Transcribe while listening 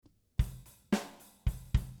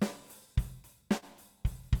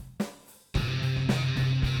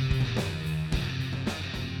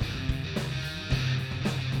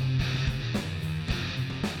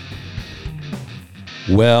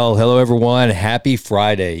Well, hello everyone. Happy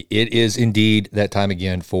Friday. It is indeed that time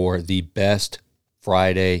again for the best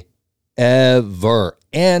Friday ever.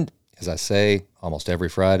 And as I say, almost every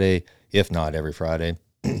Friday, if not every Friday,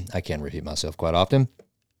 I can repeat myself quite often.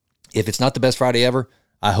 If it's not the best Friday ever,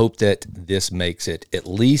 I hope that this makes it at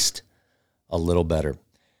least a little better.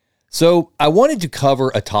 So I wanted to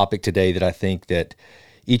cover a topic today that I think that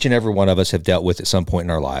each and every one of us have dealt with at some point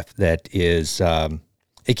in our life that is,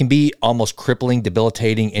 it can be almost crippling,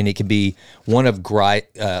 debilitating, and it can be one of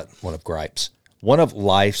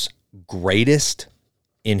life's greatest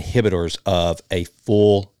inhibitors of a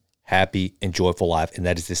full, happy, and joyful life, and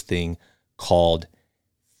that is this thing called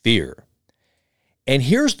fear. And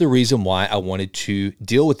here's the reason why I wanted to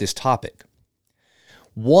deal with this topic.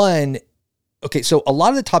 So a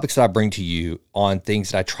lot of the topics that I bring to you on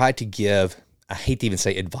things that I try to give, I hate to even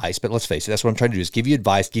say advice, but let's face it, that's what I'm trying to do, is give you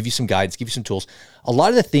advice, give you some guidance, give you some tools. A lot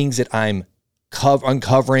of the things that I'm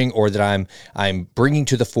uncovering or that I'm bringing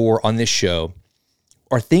to the fore on this show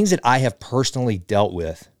are things that I have personally dealt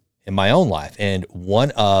with in my own life. And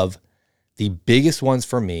one of the biggest ones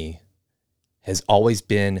for me has always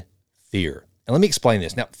been fear. And let me explain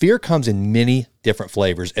this. Now, fear comes in many different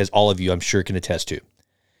flavors, as all of you I'm sure can attest to.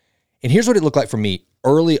 And here's what it looked like for me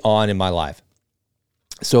early on in my life.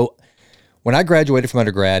 So when I graduated from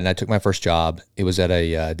undergrad and I took my first job, it was at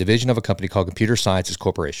a division of a company called Computer Sciences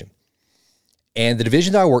Corporation. And the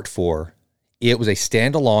division that I worked for, it was a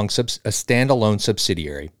standalone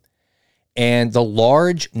subsidiary. And the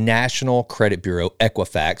large national credit bureau,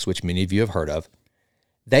 Equifax, which many of you have heard of,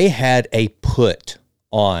 they had a put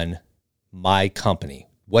on my company.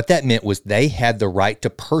 What that meant was they had the right to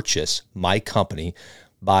purchase my company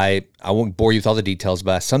by, I won't bore you with all the details,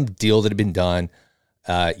 by some deal that had been done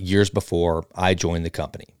years before I joined the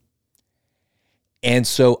company. And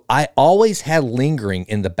so I always had lingering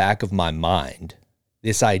in the back of my mind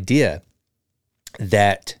this idea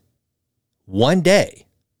that one day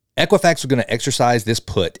Equifax was going to exercise this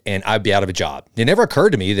put and I'd be out of a job. It never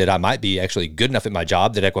occurred to me that I might be actually good enough at my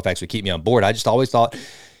job that Equifax would keep me on board. I just always thought,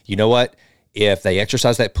 you know what? If they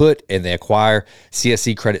exercise that put and they acquire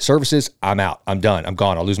CSC Credit Services, I'm out. I'm done. I'm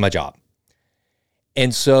gone. I'll lose my job.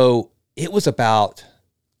 And so it was about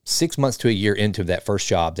 6 months to a year into that first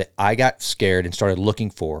job that I got scared and started looking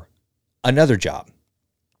for another job.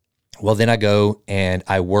 Well, then I go and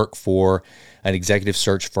I work for an executive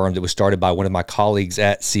search firm that was started by one of my colleagues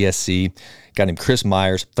at CSC, a guy named Chris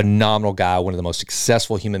Myers, phenomenal guy, one of the most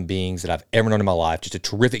successful human beings that I've ever known in my life, just a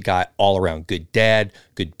terrific guy all around, good dad,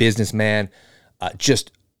 good businessman,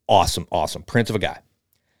 just awesome, prince of a guy.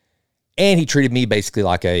 And he treated me basically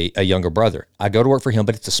like a younger brother. I go to work for him,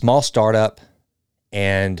 but it's a small startup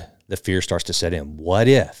and the fear starts to set in. What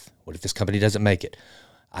if this company doesn't make it?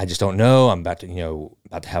 I just don't know. I'm about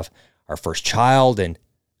to have our first child. And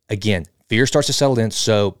again, fear starts to settle in.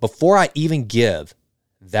 So before I even give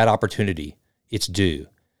that opportunity its due,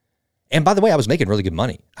 and by the way, I was making really good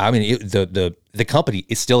money. I mean, the company,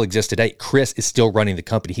 it still exists today. Chris is still running the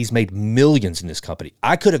company. He's made millions in this company.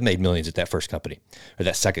 I could have made millions at that first company, or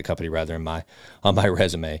that second company rather, on my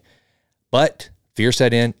resume. But fear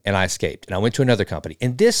set in and I escaped. And I went to another company.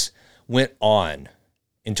 And this went on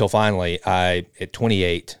until finally at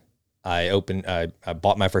 28, I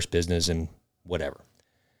bought my first business and whatever.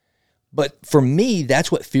 But for me,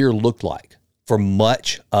 that's what fear looked like for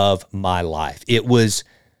much of my life. It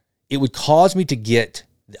would cause me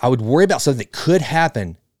I would worry about something that could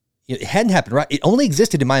happen. It hadn't happened, right? It only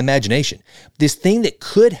existed in my imagination. This thing that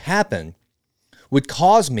could happen would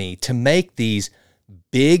cause me to make these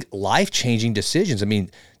big life-changing decisions. I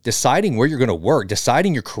mean, deciding where you're going to work,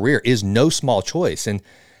 deciding your career is no small choice. And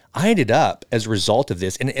I ended up, as a result of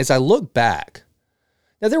this, and as I look back,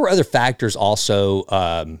 now there were other factors also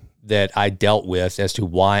that I dealt with as to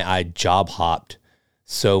why I job hopped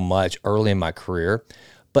so much early in my career,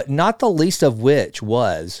 but not the least of which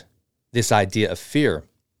was this idea of fear.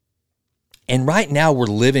 And right now we're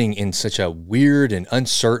living in such a weird and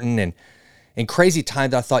uncertain and crazy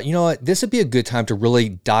time that I thought, you know what, this would be a good time to really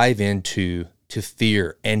dive into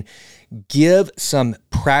fear and give some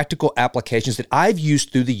practical applications that I've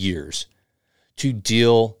used through the years to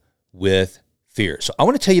deal with fear. So I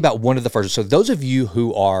want to tell you about one of the first. So those of you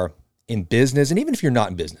who are in business, and even if you're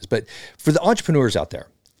not in business, but for the entrepreneurs out there,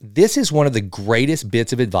 this is one of the greatest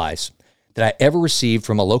bits of advice that I ever received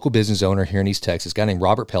from a local business owner here in East Texas, a guy named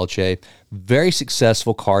Robert Pelche, very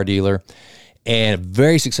successful car dealer and a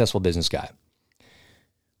very successful business guy.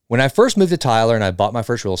 When I first moved to Tyler and I bought my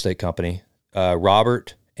first real estate company,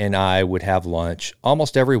 Robert and I would have lunch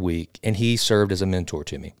almost every week, and he served as a mentor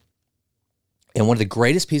to me. And one of the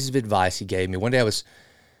greatest pieces of advice he gave me, one day I was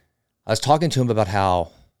I was talking to him about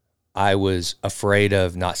how I was afraid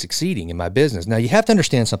of not succeeding in my business. Now, you have to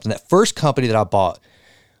understand something. That first company that I bought,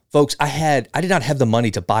 folks, I did not have the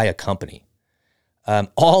money to buy a company.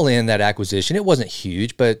 All in that acquisition, it wasn't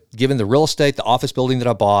huge, but given the real estate, the office building that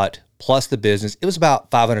I bought, plus the business, it was about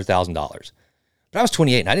 $500,000. But I was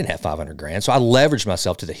 28 and I didn't have 500 grand. So I leveraged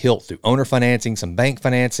myself to the hilt through owner financing, some bank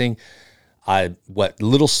financing. What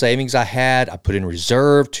little savings I had, I put in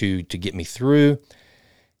reserve to get me through.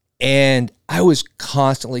 And I was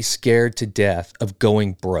constantly scared to death of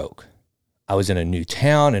going broke. I was in a new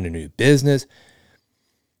town and a new business.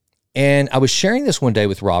 And I was sharing this one day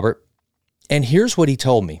with Robert. And here's what he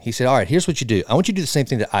told me. He said, all right, here's what you do. I want you to do the same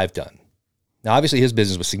thing that I've done. Now, obviously his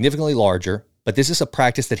business was significantly larger, but this is a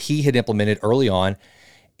practice that he had implemented early on,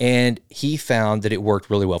 and he found that it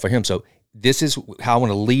worked really well for him. So this is how I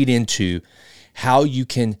want to lead into how you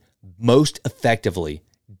can most effectively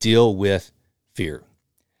deal with fear.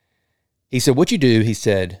 He said, what you do, he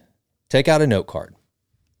said, take out a note card.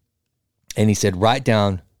 And he said, write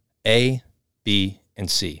down A, B,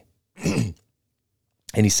 and C. And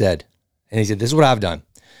he said, this is what I've done.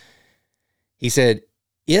 He said,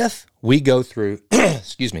 if we go through,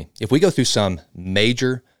 if we go through some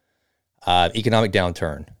major economic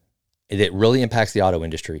downturn that really impacts the auto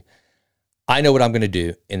industry, I know what I'm going to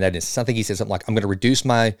do. And that is something, he said something like, I'm going to reduce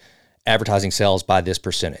my advertising sales by this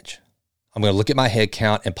percentage. I'm going to look at my head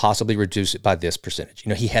count and possibly reduce it by this percentage.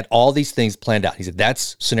 He had all these things planned out. He said,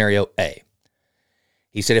 that's scenario A.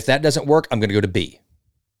 He said, if that doesn't work, I'm going to go to B.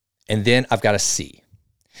 And then I've got a C.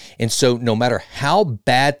 And so no matter how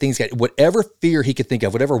bad things get, whatever fear he could think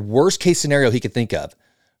of, whatever worst case scenario he could think of,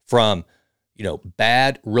 from,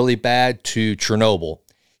 bad, really bad to Chernobyl,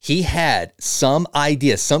 he had some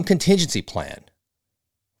idea, some contingency plan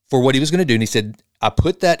for what he was going to do. And he said, I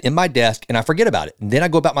put that in my desk and I forget about it. And then I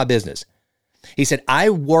go about my business. He said,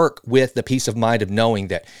 I work with the peace of mind of knowing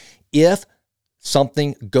that if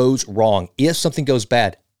something goes wrong, if something goes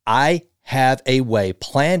bad, I have a way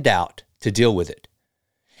planned out to deal with it.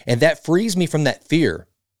 And that frees me from that fear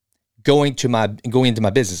going into my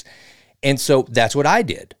business. And so that's what I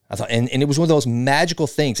did. I thought, and it was one of those magical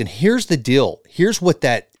things. And here's the deal. Here's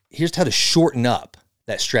how to shorten up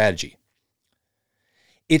that strategy.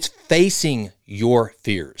 It's facing your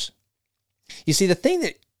fears. You see, the thing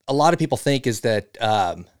that a lot of people think is that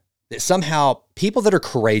that somehow people that are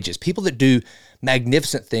courageous, people that do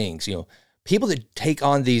magnificent things, people that take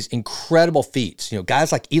on these incredible feats,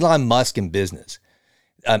 guys like Elon Musk in business,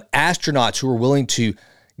 astronauts who are willing to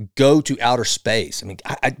go to outer space. I mean,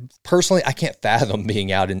 I personally, I can't fathom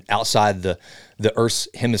being outside the Earth's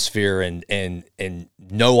hemisphere and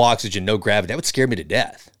no oxygen, no gravity. That would scare me to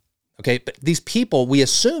death. Okay, but these people, we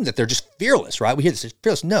assume that they're just fearless, right? We hear this,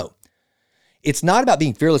 fearless. No, it's not about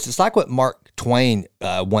being fearless. It's like what Mark Twain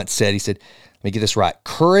once said. He said, let me get this right.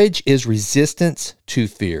 Courage is resistance to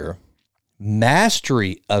fear,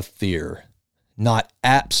 mastery of fear, not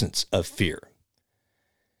absence of fear.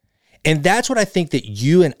 And that's what I think that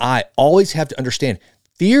you and I always have to understand.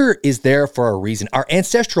 Fear is there for a reason. Our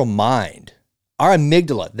ancestral mind, our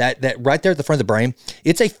amygdala, that right there at the front of the brain,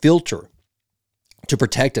 it's a filter to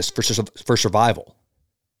protect us for survival.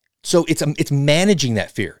 So it's managing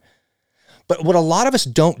that fear. But what a lot of us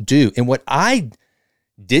don't do, and what I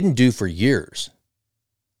didn't do for years,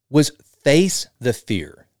 was face the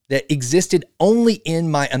fear that existed only in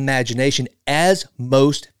my imagination, as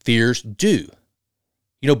most fears do.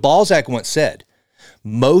 Balzac once said,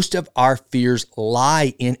 most of our fears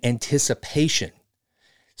lie in anticipation.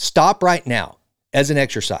 Stop right now as an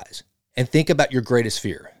exercise and think about your greatest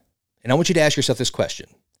fear. And I want you to ask yourself this question.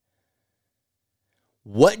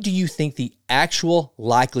 What do you think the actual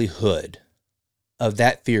likelihood of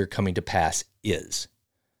that fear coming to pass is?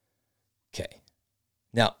 Okay.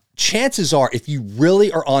 Now, chances are, if you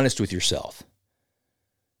really are honest with yourself,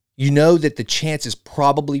 you know that the chance is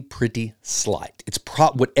probably pretty slight. It's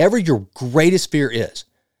whatever your greatest fear is.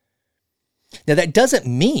 Now, that doesn't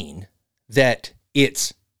mean that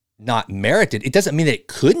it's not merited. It doesn't mean that it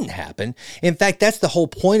couldn't happen. In fact, that's the whole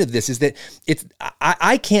point of this, is that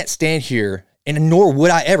I can't stand here, and nor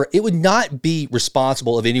would I ever. It would not be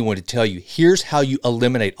responsible of anyone to tell you, here's how you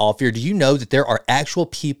eliminate all fear. Do you know that there are actual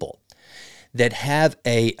people that have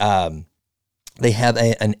an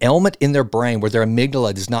element in their brain where their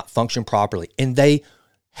amygdala does not function properly, and they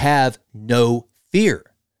have no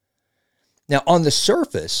fear? Now, on the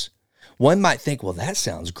surface, one might think, well, that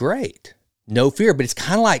sounds great. No fear. But it's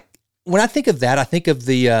kind of like, when I think of that, I think of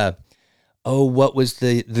the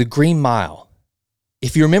Green Mile.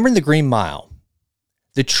 If you remember in the Green Mile,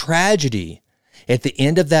 the tragedy at the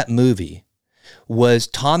end of that movie was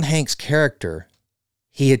Tom Hanks' character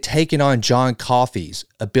he had taken on John Coffey's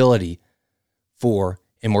ability for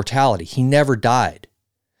immortality. He never died.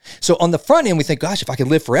 So on the front end, we think, gosh, if I could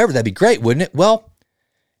live forever, that'd be great, wouldn't it? Well,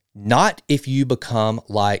 not if you become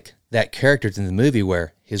like that character in the movie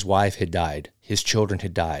where his wife had died, his children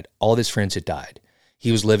had died, all of his friends had died.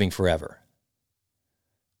 He was living forever.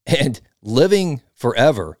 And living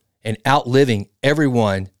forever and outliving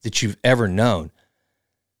everyone that you've ever known,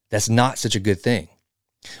 that's not such a good thing.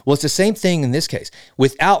 Well, it's the same thing in this case.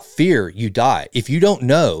 Without fear, you die. If you don't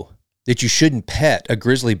know that you shouldn't pet a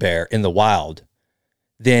grizzly bear in the wild,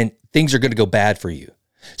 then things are going to go bad for you.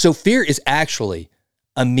 So fear is actually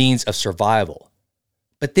a means of survival.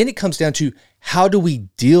 But then it comes down to, how do we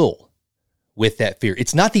deal with that fear?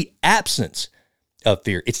 It's not the absence of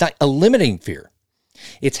fear. It's not eliminating fear.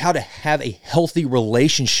 It's how to have a healthy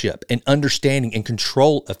relationship and understanding and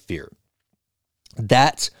control of fear.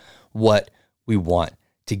 That's what we want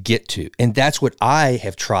to get to. And that's what I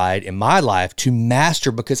have tried in my life to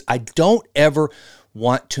master, because I don't ever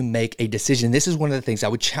want to make a decision. This is one of the things I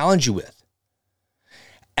would challenge you with.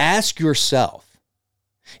 Ask yourself,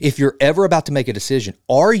 if you're ever about to make a decision,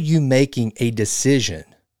 are you making a decision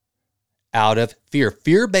out of fear?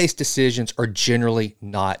 Fear-based decisions are generally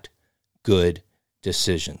not good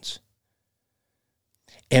decisions.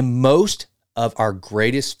 And most of our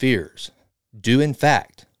greatest fears do, in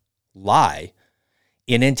fact, lie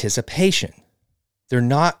in anticipation. They're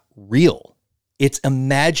not real. It's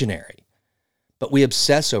imaginary, but we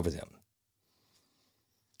obsess over them.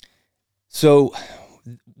 So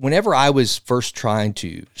whenever I was first trying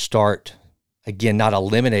to start, again, not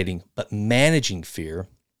eliminating, but managing fear,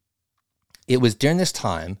 it was during this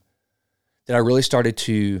time that I really started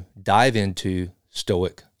to dive into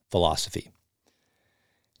Stoic philosophy.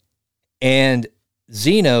 And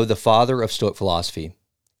Zeno, the father of Stoic philosophy,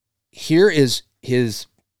 here is his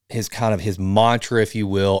kind of his mantra, if you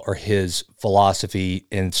will, or his philosophy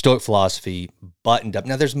and Stoic philosophy buttoned up.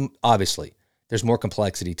 Now, there's more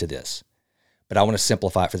complexity to this, but I want to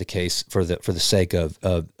simplify it for the sake of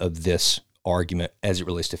this argument as it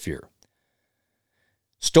relates to fear.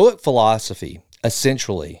 Stoic philosophy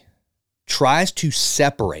essentially tries to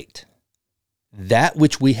separate that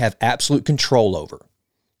which we have absolute control over,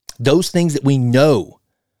 those things that we know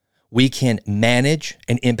we can manage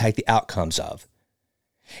and impact the outcomes of,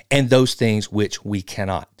 and those things which we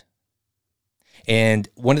cannot. And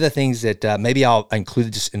one of the things that maybe I'll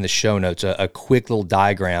include this in the show notes, a quick little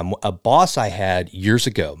diagram. A boss I had years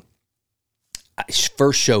ago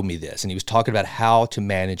first showed me this, and he was talking about how to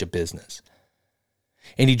manage a business.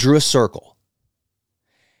 And he drew a circle,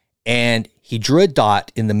 and he drew a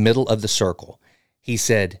dot in the middle of the circle. He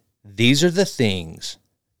said, these are the things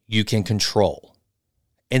you can control.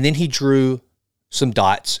 And then he drew some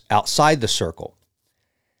dots outside the circle.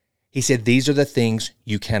 He said, these are the things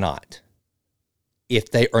you cannot.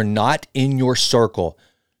 If they are not in your circle,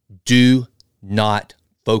 do not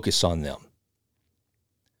focus on them.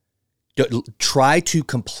 Try to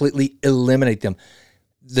completely eliminate them.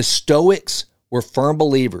 The Stoics were firm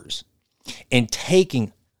believers in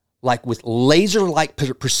taking, like with laser-like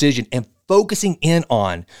precision, and focusing in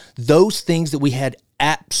on those things that we had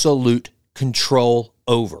absolute control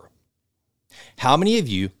over. How many of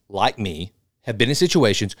you, like me, have been in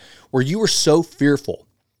situations where you were so fearful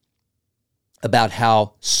about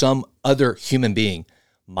how some other human being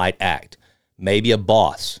might act? Maybe a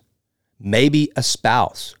boss, maybe a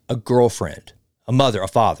spouse, a girlfriend, a mother, a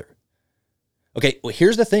father. Okay, well,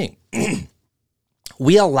 here's the thing.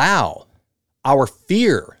 We allow our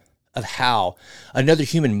fear of how another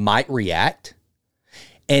human might react,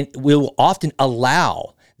 and we will often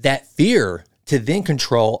allow that fear to then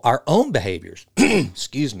control our own behaviors.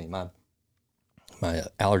 Excuse me, my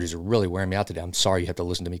allergies are really wearing me out today. I'm sorry you have to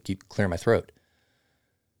listen to me keep clearing my throat.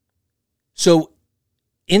 So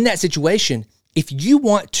in that situation, if you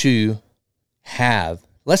want to have,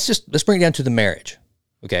 let's bring it down to the marriage,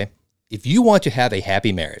 okay? If you want to have a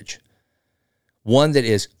happy marriage, one that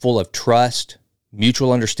is full of trust,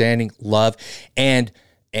 mutual understanding, love, and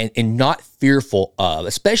not fearful of,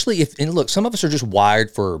 especially if, and look, some of us are just wired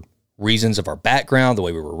for reasons of our background, the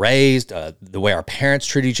way we were raised, the way our parents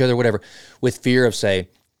treat each other, whatever, with fear of, say,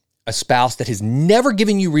 a spouse that has never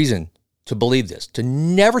given you reason to believe this, to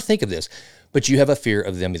never think of this, but you have a fear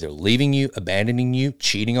of them either leaving you, abandoning you,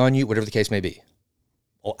 cheating on you, whatever the case may be.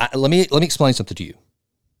 Well, let me explain something to you.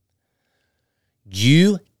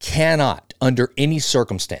 You cannot, under any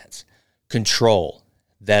circumstance, control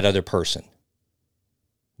that other person.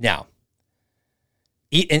 Now,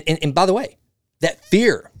 and by the way, that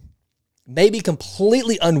fear may be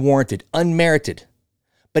completely unwarranted, unmerited,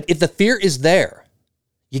 but if the fear is there,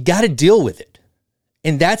 you got to deal with it.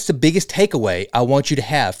 And that's the biggest takeaway I want you to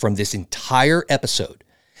have from this entire episode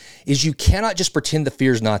is you cannot just pretend the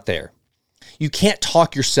fear is not there. You can't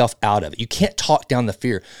talk yourself out of it. You can't talk down the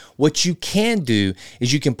fear. What you can do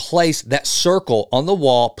is you can place that circle on the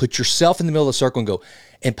wall, put yourself in the middle of the circle and go,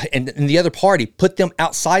 and the other party, put them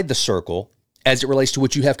outside the circle as it relates to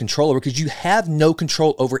what you have control over, because you have no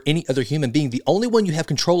control over any other human being. The only one you have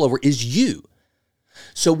control over is you.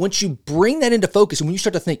 So once you bring that into focus and when you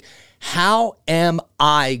start to think, how am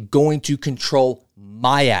I going to control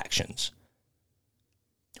my actions?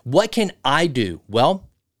 What can I do? Well,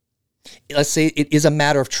 let's say it is a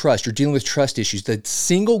matter of trust. You're dealing with trust issues. The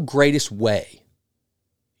single greatest way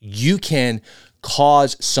you can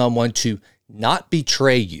cause someone to not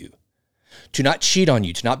betray you, to not cheat on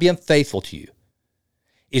you, to not be unfaithful to you,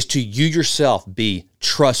 is to you yourself be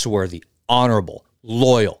trustworthy, honorable,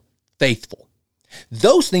 loyal, faithful.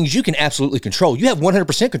 Those things you can absolutely control. You have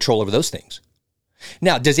 100% control over those things.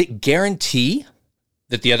 Now, does it guarantee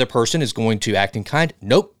that the other person is going to act in kind?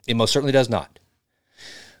 Nope, it most certainly does not.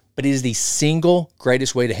 But it is the single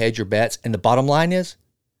greatest way to hedge your bets. And the bottom line is,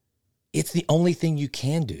 it's the only thing you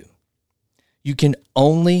can do. You can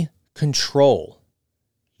only control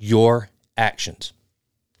your actions.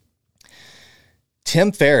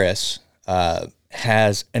 Tim Ferriss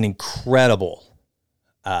has an incredible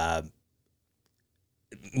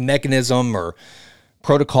mechanism or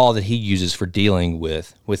protocol that he uses for dealing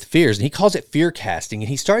with fears. And he calls it fear casting. And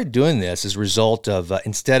he started doing this as a result of,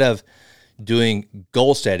 instead of doing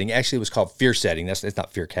goal setting, actually it was called fear setting. It's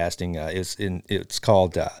not fear casting. It's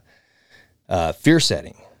called fear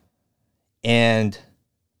setting. And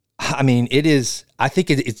I mean, I think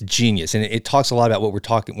it's genius. And it talks a lot about what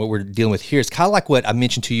we're dealing with here. It's kind of like what I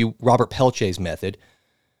mentioned to you, Robert Peltier's method.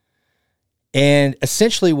 And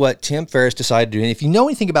essentially what Tim Ferriss decided to do, and if you know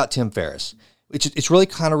anything about Tim Ferriss, it's really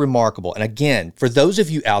kind of remarkable. And again, for those of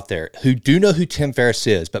you out there who do know who Tim Ferriss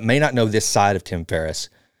is, but may not know this side of Tim Ferriss,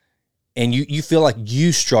 and you feel like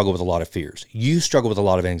you struggle with a lot of fears, you struggle with a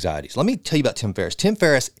lot of anxieties, let me tell you about Tim Ferriss. Tim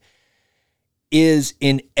Ferriss is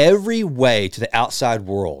in every way to the outside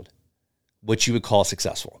world what you would call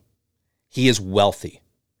successful. He is wealthy.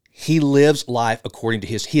 He lives life according to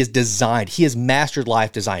he has mastered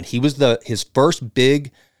life design. His first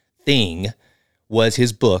big thing was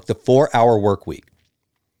his book, The 4-Hour Workweek,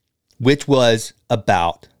 which was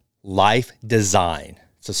about life design.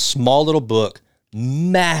 It's a small little book,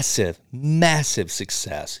 massive, massive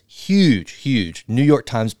success, huge New York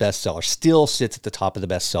Times bestseller, still sits at the top of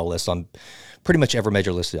the bestseller list on pretty much every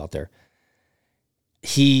major list out there.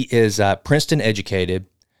 He is Princeton educated,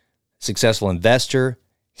 successful investor.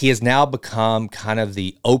 He has now become kind of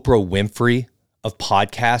the Oprah Winfrey of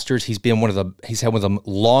podcasters. He's had one of the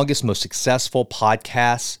longest, most successful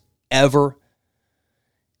podcasts ever.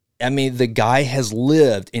 I mean, the guy has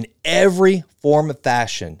lived in every form of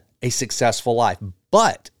fashion a successful life.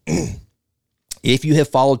 But if you have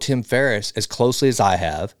followed Tim Ferriss as closely as I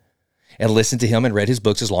have and listened to him and read his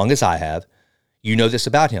books as long as I have, you know this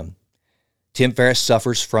about him. Tim Ferriss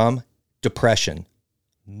suffers from depression,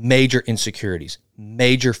 major insecurities,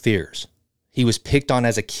 major fears. He was picked on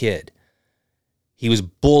as a kid. He was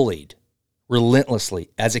bullied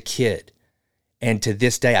relentlessly as a kid. And to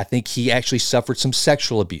this day, I think he actually suffered some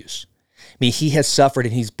sexual abuse. I mean, he has suffered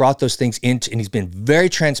and he's brought those things into, and he's been very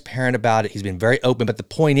transparent about it. He's been very open. But the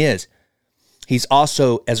point is, he's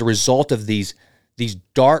also, as a result of these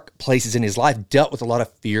dark places in his life, dealt with a lot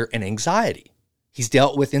of fear and anxiety. He's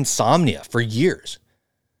dealt with insomnia for years.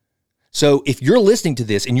 So if you're listening to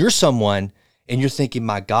this and you're someone and you're thinking,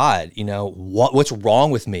 my God, what's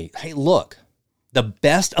wrong with me? Hey, look, the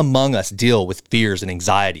best among us deal with fears and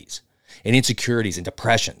anxieties and insecurities and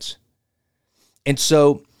depressions. And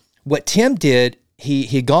so what Tim did, he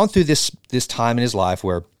had gone through this time in his life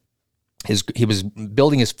where he was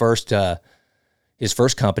building his first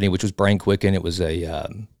company, which was Brain Quicken. It was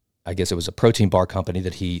I guess it was a protein bar company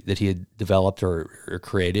that he had developed or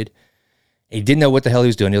created. He didn't know what the hell he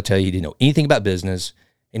was doing. He'll tell you he didn't know anything about business.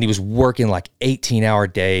 And he was working like 18-hour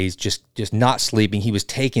days, just not sleeping. He was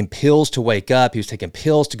taking pills to wake up. He was taking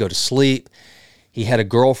pills to go to sleep. He had a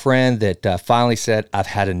girlfriend that finally said, I've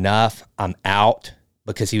had enough. I'm out,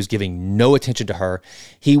 because he was giving no attention to her.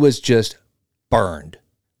 He was just burned,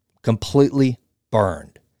 completely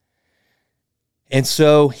burned. And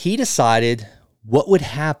so he decided, what would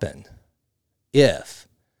happen if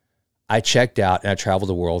I checked out and I traveled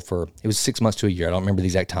the world for, it was 6 months to a year. I don't remember the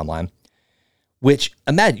exact timeline. Which,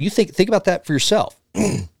 imagine, you think about that for yourself.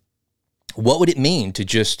 What would it mean to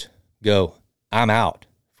just go, I'm out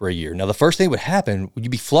for a year? Now, the first thing that would happen, you'd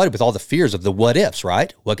be flooded with all the fears of the what ifs,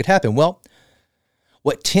 right? What could happen? Well,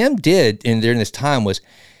 What Tim did during this time was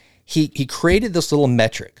he created this little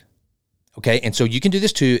metric. Okay. And so you can do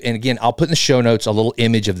this too. And again, I'll put in the show notes a little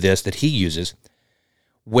image of this that he uses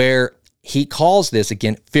where he calls this,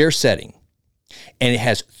 again, fear setting. And it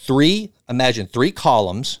has imagine three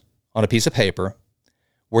columns on a piece of paper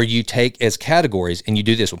where you take as categories and you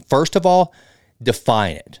do this one. First of all,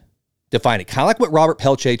 define it. Define it. Kind of like what Robert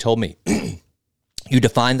Peltier told me. You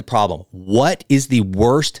define the problem. What is the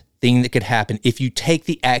worst thing that could happen if you take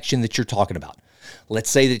the action that you're talking about? Let's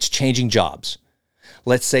say that it's changing jobs.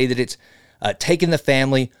 Let's say that it's taking the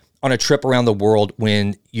family on a trip around the world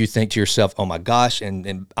when you think to yourself, oh my gosh, and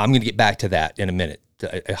I'm going to get back to that in a minute.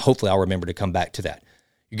 Hopefully I'll remember to come back to that.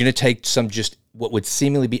 You're going to take some just what would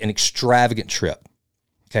seemingly be an extravagant trip.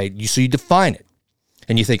 Okay, so you define it.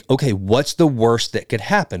 And you think, okay, what's the worst that could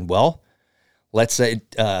happen? Well, let's say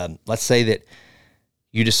that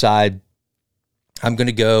you decide I'm going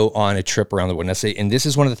to go on a trip around the world. And this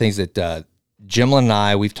is one of the things that Jimlin and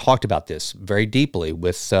I, we've talked about this very deeply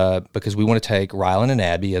because we want to take Rylan and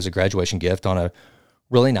Abby as a graduation gift on a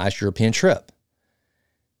really nice European trip.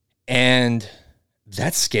 And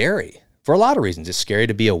that's scary for a lot of reasons. It's scary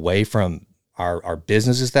to be away from our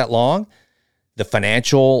businesses that long. The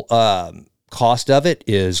financial cost of it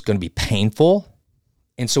is going to be painful.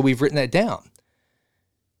 And so we've written that down.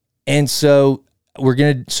 And so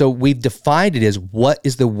we've defined it as what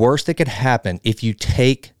is the worst that could happen if you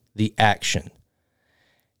take the action.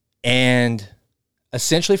 And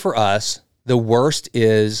essentially for us, the worst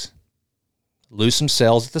is lose some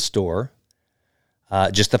sales at the store,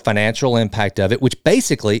 just the financial impact of it, which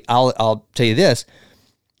basically, I'll tell you this,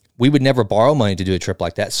 we would never borrow money to do a trip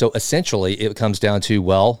like that. So essentially it comes down to,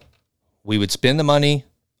 well, we would spend the money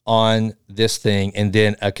on this thing and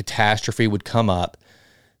then a catastrophe would come up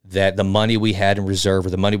that the money we had in reserve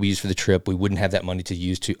or the money we used for the trip, we wouldn't have that money to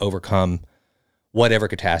use to overcome whatever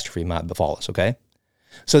catastrophe might befall us, okay?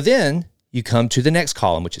 So then you come to the next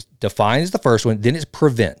column, which is define is the first one, then it's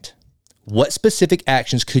prevent. What specific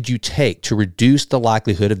actions could you take to reduce the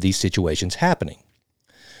likelihood of these situations happening?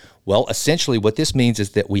 Well, essentially what this means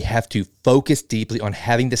is that we have to focus deeply on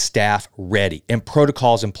having the staff ready and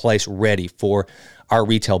protocols in place ready for our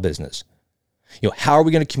retail business. How are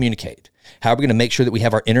we going to communicate? How are we going to make sure that we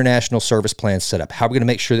have our international service plans set up? How are we going to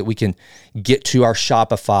make sure that we can get to our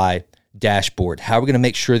Shopify dashboard? How are we going to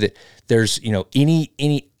make sure that there's,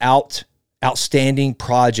 any outstanding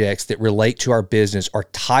projects that relate to our business are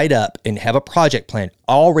tied up and have a project plan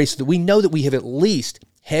already so that we know that we have at least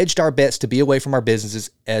hedged our bets to be away from our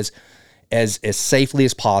businesses as safely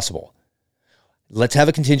as possible. Let's have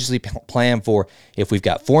a contingency plan for if we've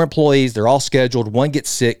got 4 employees, they're all scheduled, 1 gets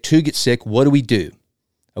sick, 2 get sick, what do we do?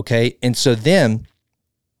 Okay. And so then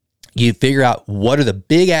you figure out what are the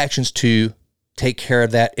big actions to take care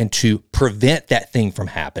of that and to prevent that thing from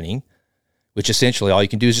happening, which essentially all you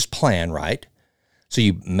can do is just plan, right? So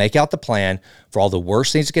you make out the plan for all the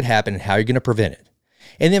worst things that could happen and how you're going to prevent it.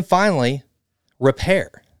 And then finally,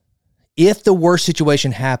 repair. If the worst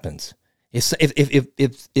situation happens,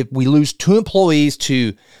 if we lose 2 employees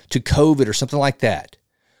to COVID or something like that,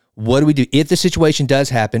 what do we do? If the situation does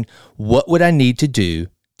happen, what would I need to do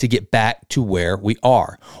to get back to where we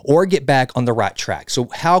are or get back on the right track? So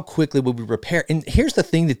how quickly would we repair? And here's the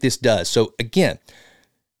thing that this does. So again,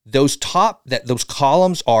 those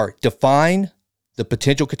columns are define the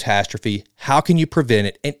potential catastrophe. How can you prevent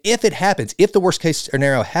it? And if it happens, if the worst case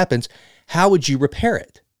scenario happens, how would you repair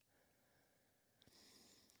it?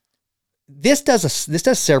 This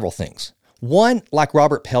does several things. One, like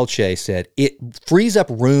Robert Peltier said, it frees up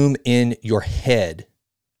room in your head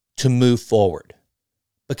to move forward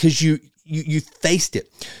because you faced it.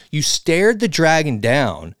 You stared the dragon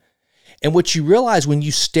down, and what you realize when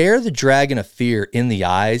you stare the dragon of fear in the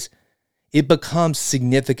eyes, it becomes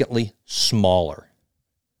significantly smaller.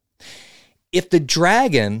 If the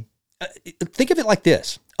dragon, think of it like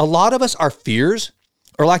this. A lot of us, our fears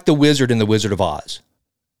are like the wizard in The Wizard of Oz.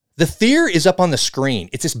 The fear is up on the screen.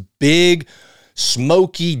 It's this big,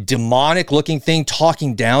 smoky, demonic-looking thing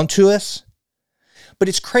talking down to us. But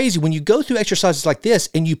it's crazy. When you go through exercises like this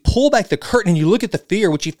and you pull back the curtain and you look at the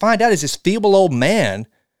fear, what you find out is this feeble old man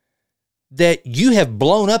that you have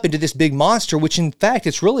blown up into this big monster, which in fact,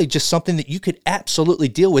 it's really just something that you could absolutely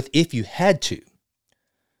deal with if you had to.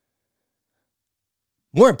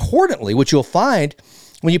 More importantly, what you'll find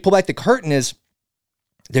when you pull back the curtain is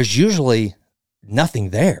there's usually nothing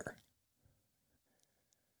there.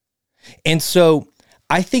 And so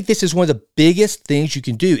I think this is one of the biggest things you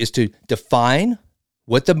can do is to define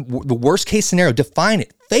what the worst case scenario, define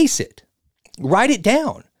it, face it, write it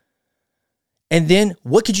down. And then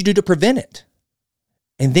what could you do to prevent it?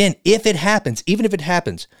 And then if it happens, even if it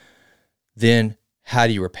happens, then how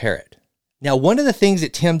do you repair it? Now, one of the things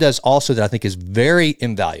that Tim does also that I think is very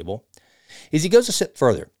invaluable is he goes a step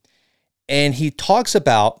further and he talks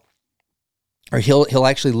about, or he'll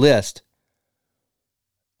actually list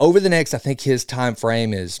over the next, I think his time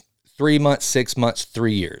frame is 3 months, 6 months,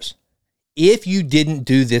 3 years. If you didn't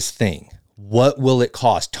do this thing, what will it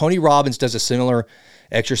cost? Tony Robbins does a similar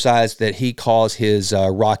exercise that he calls his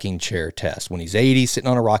rocking chair test. When he's 80, sitting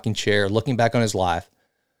on a rocking chair, looking back on his life,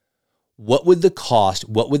 what would the cost,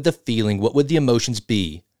 what would the feeling, what would the emotions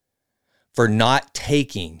be for not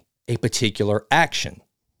taking a particular action?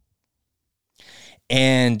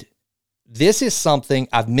 And this is something,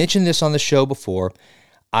 I've mentioned this on the show before.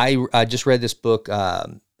 I just read this book, I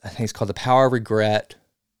think it's called The Power of Regret,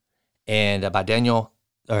 and by Daniel,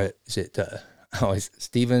 or is it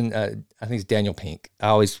Stephen, I think it's Daniel Pink. I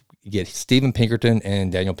always get Stephen Pinkerton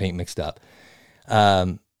and Daniel Pink mixed up.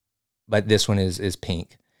 But this one is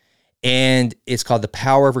Pink. And it's called The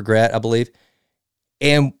Power of Regret, I believe.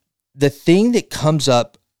 And the thing that comes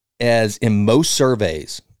up as in most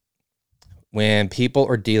surveys when people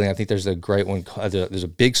are dealing, I think there's a great one, there's a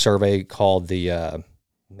big survey called the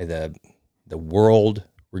World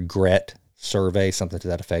Regret Survey, something to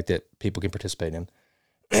that effect that people can participate in.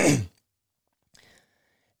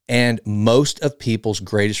 And most of people's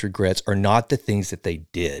greatest regrets are not the things that they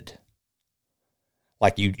did.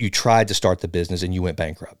 Like you tried to start the business and you went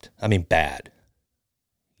bankrupt. I mean, bad.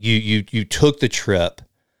 You took the trip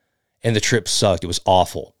and the trip sucked. It was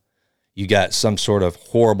awful. You got some sort of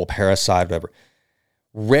horrible parasite, whatever.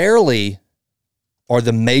 Rarely are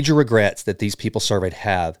the major regrets that these people surveyed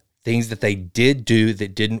have things that they did do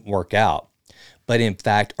that didn't work out, but in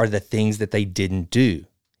fact are the things that they didn't do.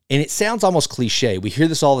 And it sounds almost cliche. We hear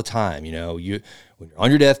this all the time. You know, when you're on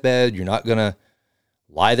your deathbed, you're not going to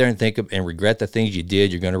lie there and think of and regret the things you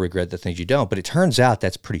did. You're going to regret the things you don't. But it turns out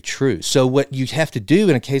that's pretty true. So what you have to do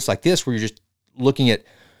in a case like this, where you're just looking at,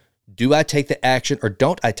 do I take the action or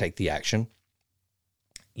don't I take the action?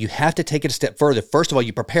 You have to take it a step further. First of all,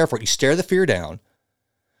 you prepare for it. You stare the fear down.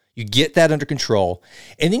 You get that under control.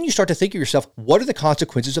 And then you start to think of yourself, what are the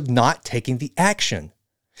consequences of not taking the action?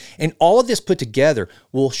 And all of this put together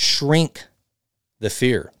will shrink the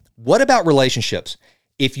fear. What about relationships?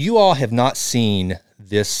 If you all have not seen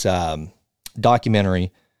this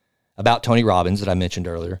documentary about Tony Robbins that I mentioned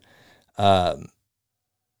earlier,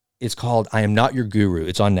 it's called I Am Not Your Guru.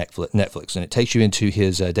 It's on Netflix, and it takes you into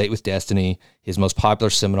his Date with Destiny, his most popular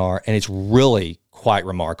seminar, and it's really quite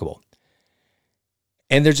remarkable.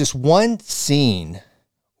 And there's this one scene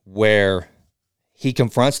where he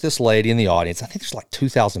confronts this lady in the audience. I think there's like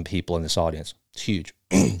 2,000 people in this audience. It's huge.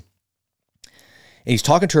 And he's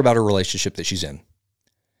talking to her about a relationship that she's in.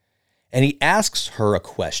 And he asks her a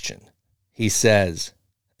question. He says,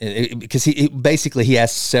 because he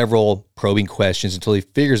asks several probing questions until he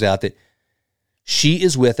figures out that she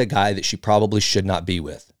is with a guy that she probably should not be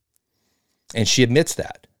with. And she admits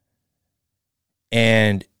that.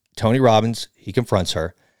 And Tony Robbins, he confronts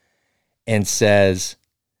her and says,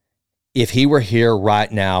 if he were here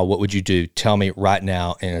right now, what would you do? Tell me right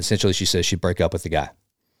now. And essentially she says she'd break up with the guy.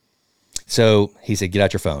 So he said, get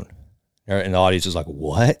out your phone. And the audience is like,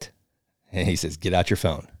 what? And he says, get out your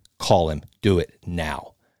phone. Call him. Do it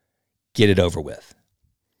now. Get it over with.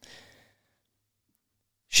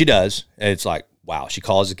 She does. And it's like, wow. She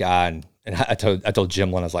calls the guy. And I told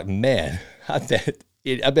Jim Lynn, I was like, man, I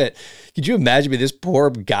bet, could you imagine me, this poor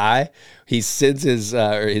guy, he sends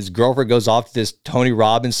his girlfriend goes off to this Tony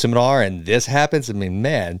Robbins seminar and this happens. I mean,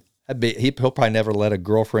 man, he'll probably never let a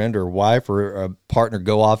girlfriend or wife or a partner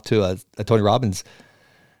go off to a Tony Robbins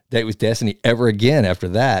Date with Destiny ever again after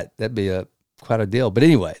that. That'd be quite a deal. But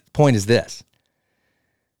anyway, the point is this.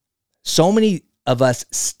 So many of us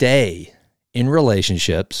stay in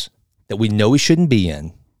relationships that we know we shouldn't be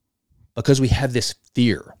in because we have this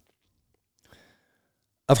fear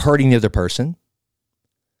of hurting the other person.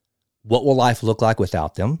 What will life look like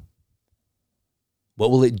without them? What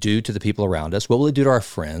will it do to the people around us? What will it do to our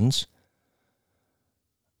friends?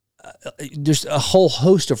 There's a whole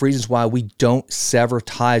host of reasons why we don't sever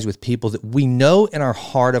ties with people that we know in our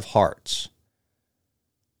heart of hearts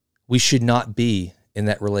we should not be in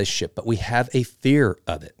that relationship, but we have a fear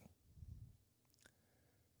of it.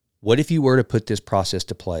 What if you were to put this process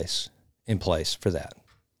in place for that?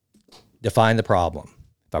 Define the problem.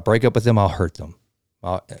 If I break up with them, I'll hurt them.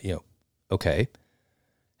 Okay.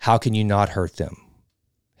 How can you not hurt them?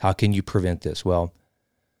 How can you prevent this? Well,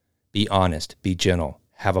 be honest, be gentle,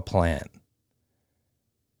 have a plan.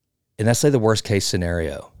 And let's say the worst case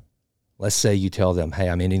scenario. Let's say you tell them, hey,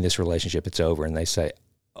 I'm ending this relationship, it's over. And they say,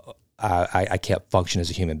 I can't function as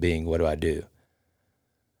a human being. What do I do?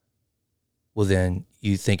 Well, then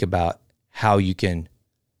you think about how you can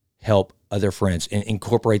help other friends and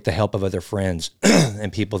incorporate the help of other friends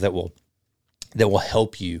and people that will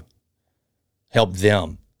help you, help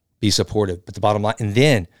them be supportive. But the bottom line, and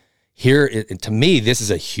then here, to me, this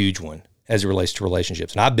is a huge one as it relates to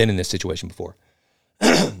relationships. And I've been in this situation before.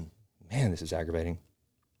 Man, this is aggravating.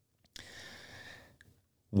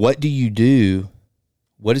 What do you do?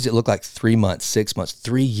 What does it look like 3 months, 6 months,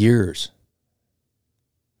 3 years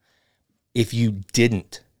if you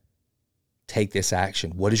didn't take this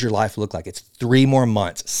action? What does your life look like? It's 3 more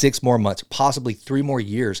months, 6 more months, possibly 3 more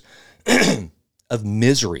years of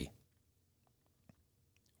misery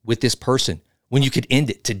with this person when you could end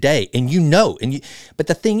it today. And but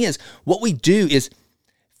the thing is, what we do is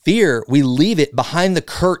fear, we leave it behind the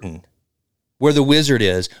curtain where the wizard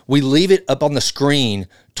is. We leave it up on the screen,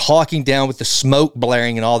 talking down with the smoke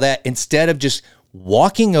blaring and all that, instead of just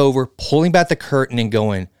walking over, pulling back the curtain and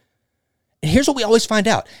going. And here's what we always find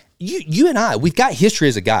out. You and I, we've got history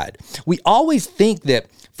as a guide. We always think that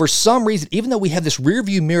for some reason, even though we have this rear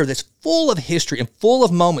view mirror that's full of history and full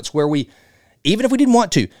of moments where we, even if we didn't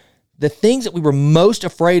want to, the things that we were most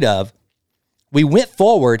afraid of, we went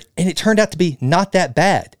forward and it turned out to be not that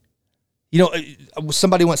bad.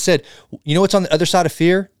 Somebody once said, you know what's on the other side of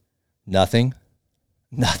fear? Nothing.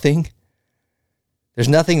 There's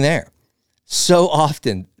nothing there. So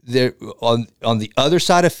often there on the other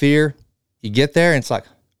side of fear, you get there and it's like,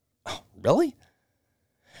 oh, really?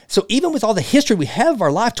 So even with all the history we have of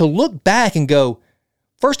our life, to look back and go,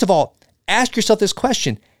 first of all, ask yourself this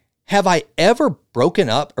question: have I ever broken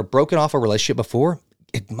up or broken off a relationship before?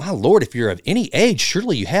 My Lord, if you're of any age,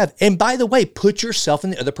 surely you have. And by the way, put yourself in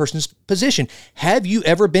the other person's position. Have you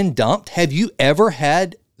ever been dumped? Have you ever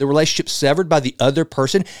had the relationship severed by the other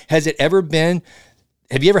person? Have you ever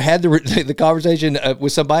had the conversation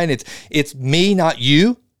with somebody and it's me, not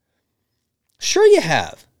you? Sure you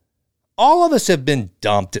have. All of us have been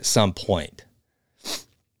dumped at some point.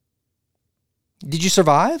 Did you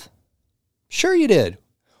survive? Sure you did.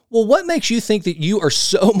 Well, what makes you think that you are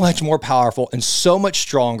so much more powerful and so much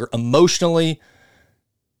stronger emotionally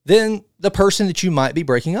than the person that you might be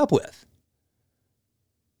breaking up with?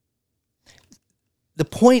 The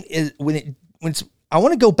point is, I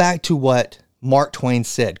want to go back to what Mark Twain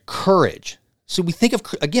said, courage. So we think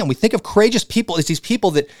of courageous people as these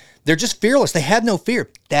people that they're just fearless. They have no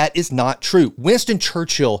fear. That is not true. Winston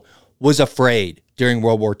Churchill was afraid during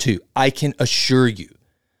World War II. I can assure you.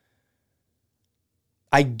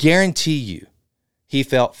 I guarantee you he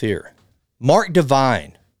felt fear. Mark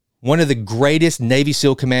Devine, one of the greatest Navy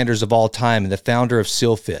SEAL commanders of all time and the founder of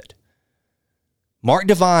SEALFIT. Mark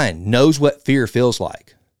Devine knows what fear feels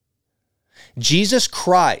like. Jesus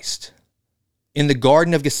Christ in the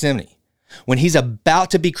Garden of Gethsemane, when he's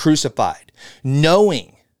about to be crucified,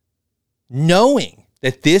 knowing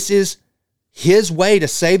that this is his way to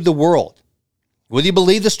save the world, whether you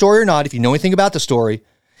believe the story or not, if you know anything about the story,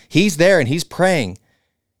 he's there and he's praying.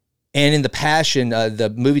 And in The Passion,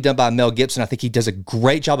 the movie done by Mel Gibson, I think he does a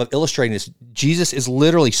great job of illustrating this. Jesus is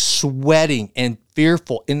literally sweating and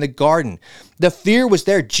fearful in the garden. The fear was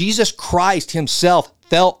there. Jesus Christ himself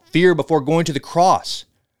felt fear before going to the cross.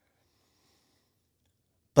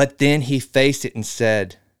 But then he faced it and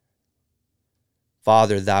said,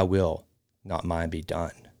 Father, thy will, not mine, be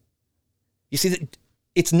done. You see,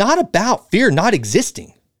 it's not about fear not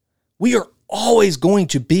existing. We are always going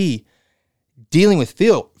to be dealing with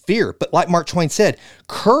fear. But like Mark Twain said,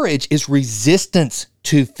 courage is resistance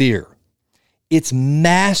to fear. It's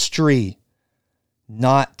mastery,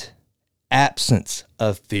 not absence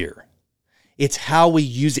of fear. It's how we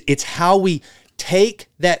use it. It's how we take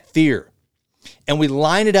that fear and we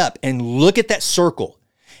line it up and look at that circle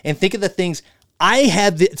and think of the things I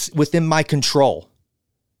have this within my control.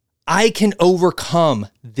 I can overcome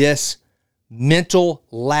this mental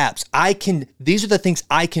lapse. These are the things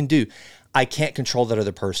I can do. I can't control that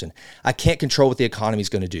other person. I can't control what the economy is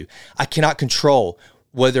going to do. I cannot control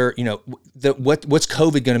whether, what's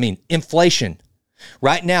COVID going to mean? Inflation.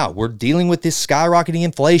 Right now, we're dealing with this skyrocketing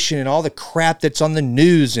inflation and all the crap that's on the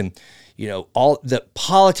news and, all the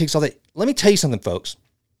politics, all that. Let me tell you something, folks.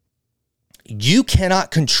 You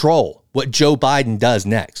cannot control what Joe Biden does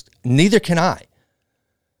next. Neither can I.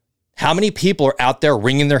 How many people are out there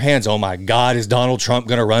wringing their hands? Oh my God, is Donald Trump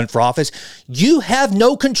going to run for office? You have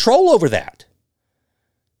no control over that.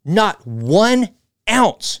 Not 1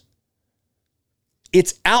 ounce.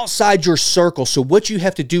 It's outside your circle. So what you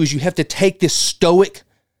have to do is you have to take this stoic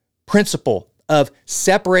principle of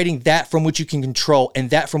separating that from which you can control and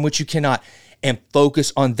that from which you cannot, and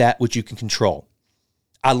focus on that which you can control.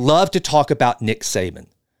 I love to talk about Nick Saban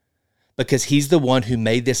because he's the one who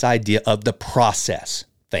made this idea of the process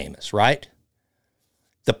famous, right?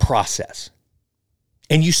 The process.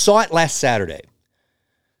 And you saw it last Saturday.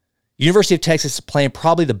 University of Texas is playing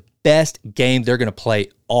probably the best game they're going to play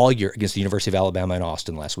all year against the University of Alabama in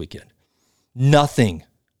Austin last weekend. Nothing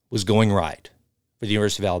was going right for the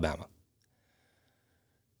University of Alabama.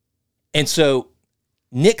 And so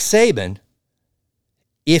Nick Saban,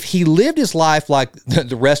 if he lived his life like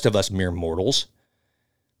the rest of us mere mortals,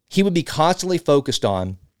 he would be constantly focused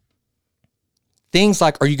on things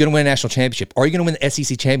like, are you going to win a national championship? Are you going to win the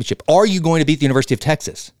SEC championship? Are you going to beat the University of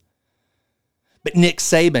Texas? But Nick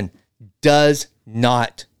Saban does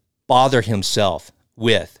not bother himself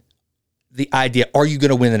with the idea, are you going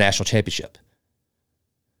to win the national championship?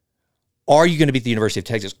 Are you going to beat the University of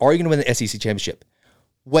Texas? Are you going to win the SEC championship?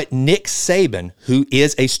 What Nick Saban, who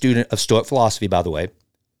is a student of Stoic philosophy, by the way,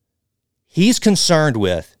 he's concerned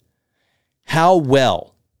with how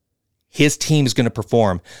well his team is going to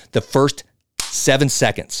perform the first 7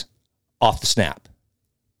 seconds off the snap.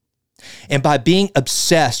 And by being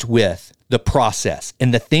obsessed with the process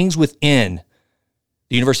and the things within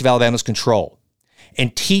the University of Alabama's control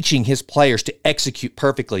and teaching his players to execute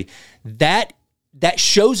perfectly, that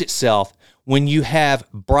shows itself when you have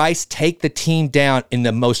Bryce take the team down in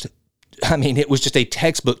the most, it was just a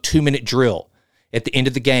textbook 2-minute drill at the end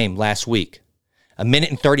of the game last week. 1 minute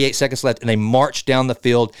and 38 seconds left, and they march down the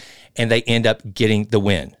field, and they end up getting the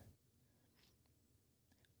win.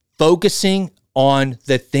 Focusing on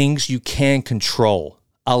the things you can control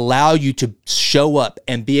allow you to show up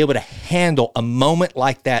and be able to handle a moment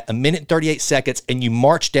like that, 1 minute and 38 seconds, and you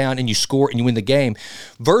march down and you score and you win the game,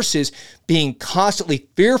 versus being constantly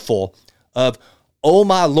fearful of, oh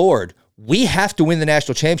my Lord, we have to win the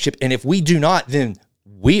national championship, and if we do not, then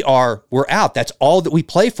we're out. That's all that we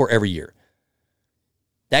play for every year.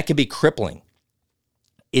 That can be crippling.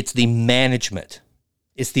 It's the management.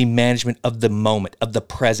 It's the management of the moment, of the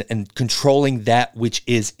present, and controlling that which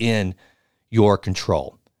is in your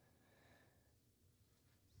control.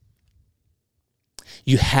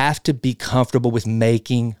 You have to be comfortable with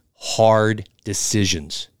making hard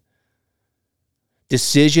decisions.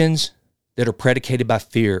 Decisions that are predicated by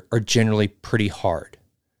fear are generally pretty hard.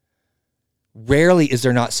 Rarely is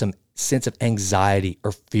there not some sense of anxiety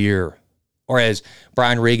or fear. Or as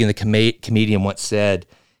Brian Regan, the comedian, once said,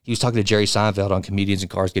 he was talking to Jerry Seinfeld on Comedians in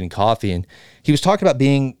Cars Getting Coffee, and he was talking about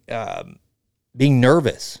being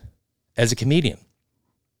nervous as a comedian.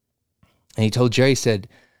 And he told Jerry, he said,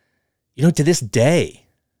 to this day,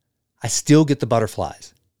 I still get the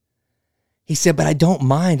butterflies. He said, but I don't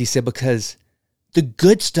mind. He said, because the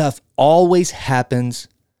good stuff always happens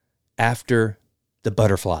after the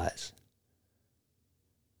butterflies.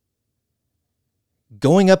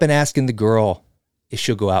 Going up and asking the girl if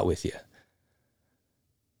she'll go out with you.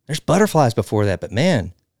 There's butterflies before that, but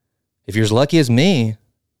man, if you're as lucky as me,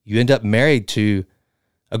 you end up married to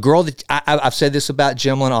a girl that I've said this about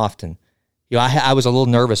Jimlyn often. I was a little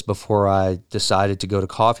nervous before I decided to go to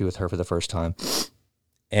coffee with her for the first time.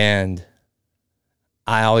 And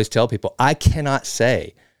I always tell people, I cannot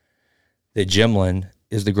say that Jimlyn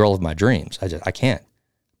is the girl of my dreams. I can't,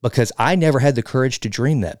 because I never had the courage to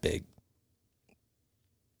dream that big.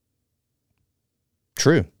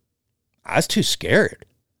 True. I was too scared.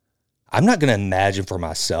 I'm not going to imagine for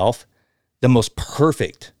myself the most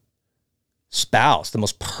perfect spouse, the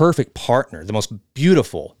most perfect partner, the most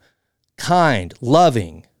beautiful, kind,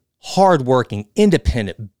 loving, hardworking,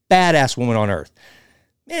 independent, badass woman on earth.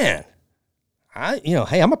 Man,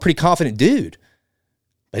 hey, I'm a pretty confident dude.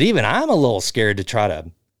 But even I'm a little scared to try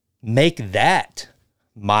to make that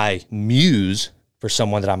my muse for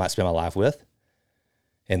someone that I might spend my life with.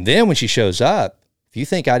 And then when she shows up, if you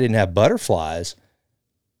think I didn't have butterflies,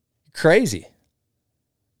 you're crazy.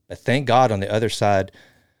 But thank God on the other side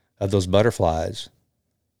of those butterflies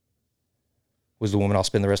was the woman I'll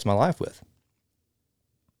spend the rest of my life with.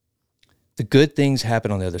 The good things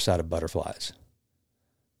happen on the other side of butterflies.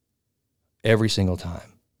 Every single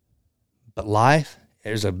time. But life,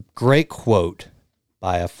 there's a great quote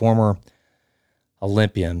by a former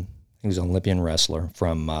Olympian. He was an Olympian wrestler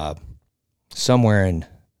from somewhere in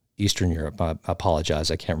Eastern Europe. I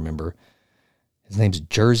apologize, I can't remember. His name's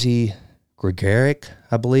Jerzy Gregoric,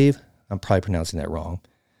 I believe. I'm probably pronouncing that wrong.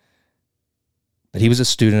 But he was a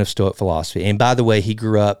student of Stoic philosophy. And by the way, he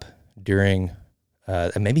grew up during,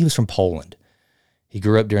 maybe he was from Poland. He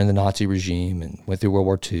grew up during the Nazi regime and went through World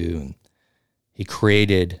War II. And he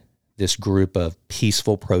created this group of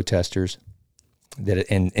peaceful protesters.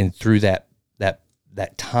 And through that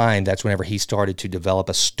time, that's whenever he started to develop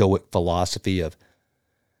a Stoic philosophy of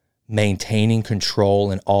maintaining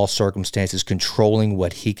control in all circumstances, controlling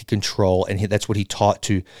what he could control. And that's what he taught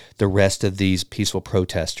to the rest of these peaceful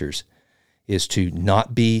protesters, is to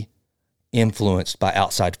not be influenced by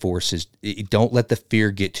outside forces. Don't let the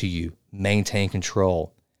fear get to you. Maintain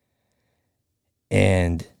control.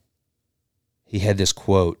 And he had this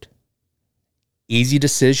quote: easy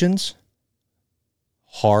decisions,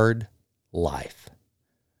 hard life.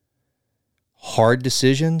 Hard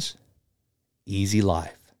decisions, easy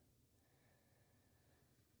life.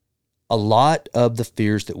 A lot of the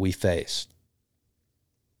fears that we face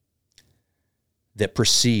that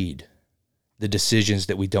precede the decisions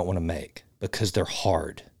that we don't want to make because they're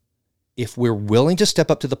hard, if we're willing to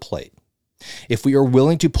step up to the plate, if we are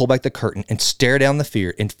willing to pull back the curtain and stare down the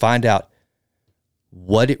fear and find out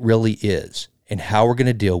what it really is and how we're going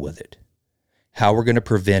to deal with it, how we're going to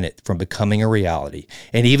prevent it from becoming a reality,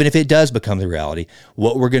 and even if it does become the reality,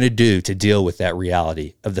 what we're going to do to deal with that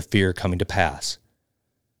reality of the fear coming to pass.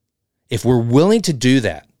 If we're willing to do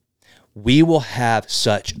that, we will have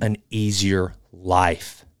such an easier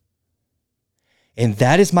life. And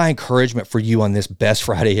that is my encouragement for you on this best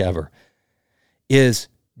Friday ever, is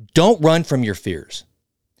don't run from your fears.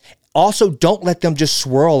 Also, don't let them just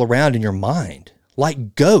swirl around in your mind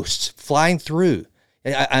like ghosts flying through.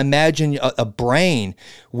 I imagine a brain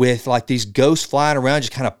with like these ghosts flying around,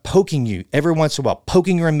 just kind of poking you every once in a while,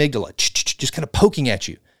 poking your amygdala, just kind of poking at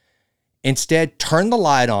you. Instead, turn the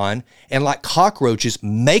light on and like cockroaches,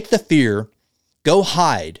 make the fear go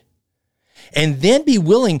hide, and then be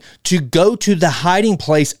willing to go to the hiding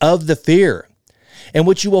place of the fear. And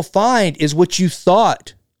what you will find is what you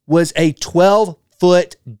thought was a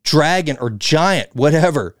 12-foot dragon or giant,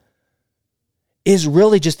 whatever, is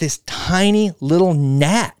really just this tiny little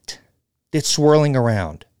gnat that's swirling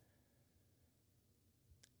around.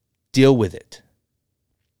 Deal with it.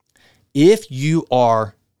 If you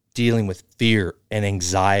are dealing with fear and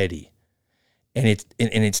anxiety and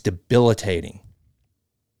it's debilitating,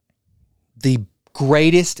 the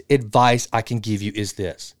greatest advice I can give you is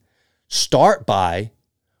this: start by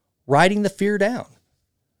writing the fear down.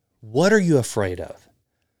 What are you afraid of?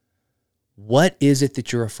 What is it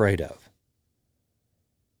that you're afraid of?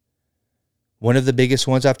 One of the biggest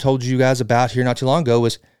ones I've told you guys about here not too long ago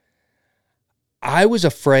was I was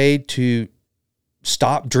afraid to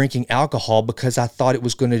stop drinking alcohol because I thought it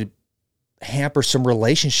was going to hamper some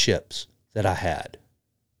relationships that I had.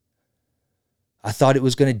 I thought it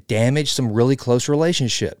was going to damage some really close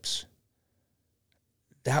relationships.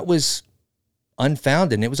 That was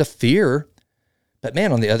unfounded, and it was a fear. But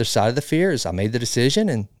man, on the other side of the fear is I made the decision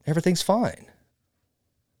and everything's fine.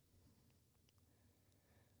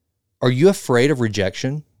 Are you afraid of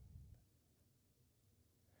rejection?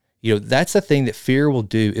 You know, that's the thing that fear will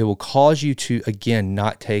do. It will cause you to, again,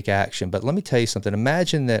 not take action. But let me tell you something.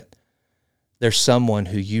 Imagine that there's someone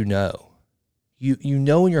who you know. You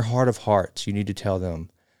know in your heart of hearts, you need to tell them,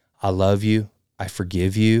 I love you. I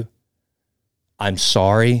forgive you. I'm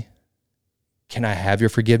sorry. Can I have your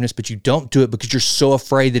forgiveness? But you don't do it because you're so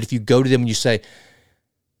afraid that if you go to them and you say,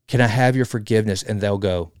 can I have your forgiveness? And they'll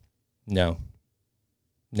go, no,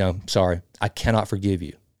 sorry, I cannot forgive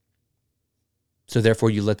you. So therefore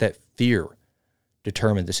you let that fear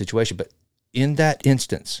determine the situation. But in that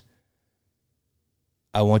instance,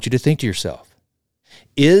 I want you to think to yourself,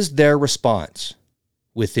 is their response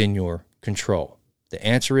within your control? The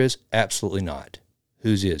answer is absolutely not.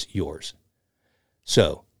 Whose is? Yours.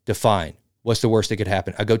 So define, what's the worst that could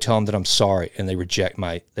happen? I go tell them that I'm sorry and they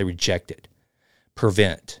reject it.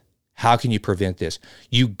 Prevent. How can you prevent this?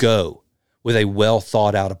 You go with a well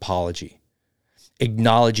thought out apology,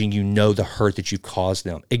 acknowledging you know the hurt that you've caused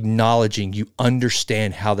them, acknowledging you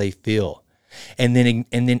understand how they feel, and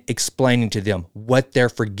then explaining to them what their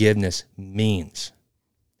forgiveness means.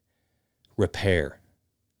 Repair.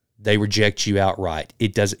 They reject you outright.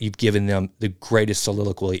 You've given them the greatest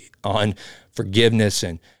soliloquy on forgiveness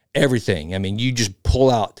and everything. I mean, you just pull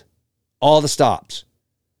out all the stops.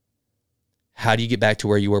 How do you get back to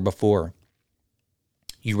where you were before?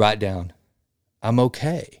 You write down, I'm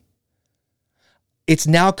okay. It's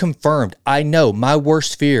now confirmed. I know my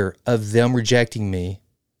worst fear of them rejecting me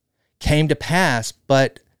came to pass,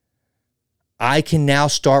 but I can now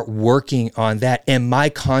start working on that, and my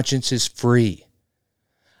conscience is free.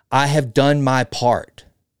 I have done my part.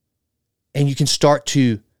 And you can start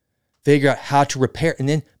to figure out how to repair, and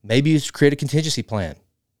then maybe you create a contingency plan.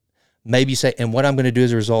 Maybe you say, and what I'm going to do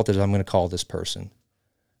as a result is I'm going to call this person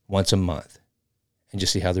once a month and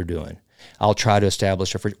just see how they're doing. I'll try to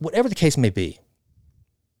establish whatever the case may be.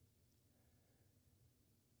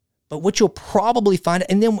 But what you'll probably find,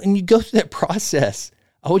 and then when you go through that process,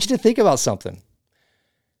 I want you to think about something.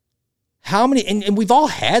 How many, and we've all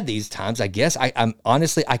had these times, I guess. I'm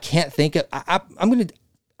honestly, I can't think of,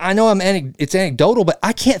 I know it's anecdotal, but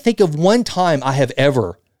I can't think of one time I have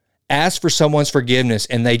ever asked for someone's forgiveness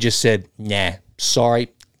and they just said, nah,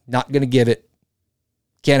 sorry, not going to give it.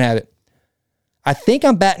 Can't have it. I think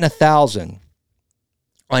I'm batting 1,000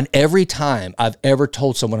 on every time I've ever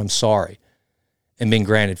told someone I'm sorry and been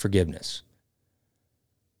granted forgiveness.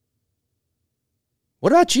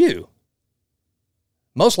 What about you?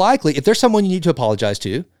 Most likely, if there's someone you need to apologize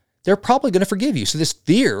to, they're probably going to forgive you. So this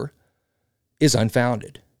fear is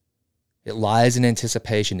unfounded. It lies in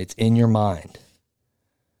anticipation. It's in your mind.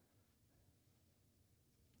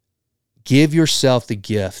 Give yourself the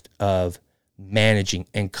gift of managing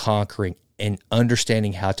and conquering and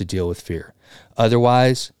understanding how to deal with fear.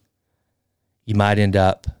 Otherwise, you might end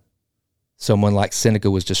up someone like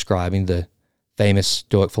Seneca was describing, the famous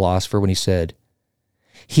Stoic philosopher, when he said,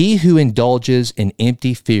 "He who indulges in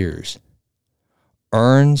empty fears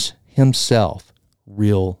earns himself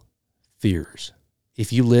real fears."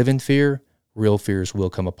 If you live in fear, real fears will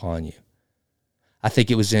come upon you. I think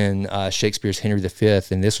it was in Shakespeare's Henry V,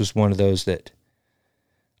 and this was one of those that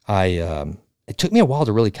it took me a while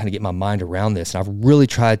to really kind of get my mind around this, and I've really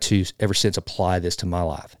tried to, ever since, apply this to my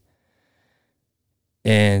life.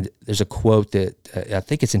 And there's a quote that I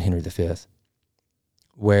think it's in Henry V,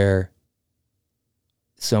 where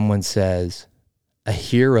someone says, a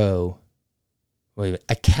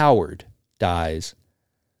coward dies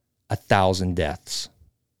 1,000 deaths.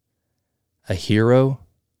 A hero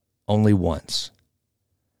only once.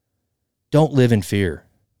 Don't live in fear.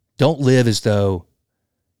 Don't live as though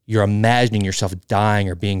you're imagining yourself dying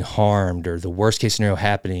or being harmed or the worst case scenario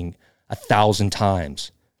happening 1,000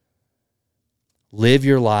 times. Live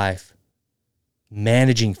your life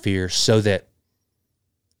managing fear so that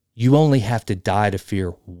you only have to die to fear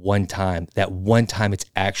one time. That one time it's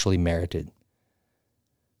actually merited.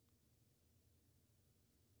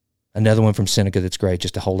 Another one from Seneca that's great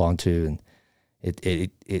just to hold on to, and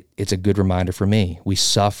it's a good reminder for me. We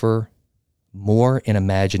suffer more in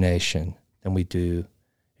imagination than we do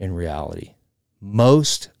in reality.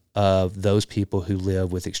 Most of those people who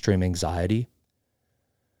live with extreme anxiety,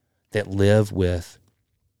 that live with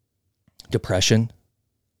depression,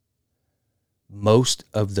 most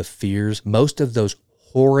of the fears, most of those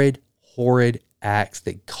horrid acts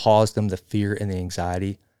that cause them the fear and the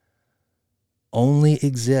anxiety only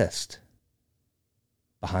exist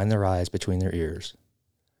behind their eyes, between their ears.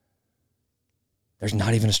 There's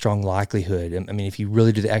not even a strong likelihood. I mean, if you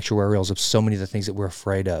really do the actuarials of so many of the things that we're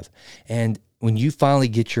afraid of. And when you finally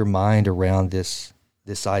get your mind around this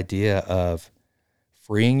idea of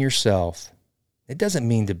freeing yourself, it doesn't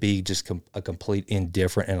mean to be just a complete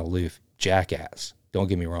indifferent and aloof jackass. Don't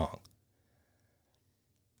get me wrong.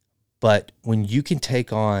 But when you can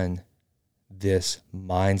take on this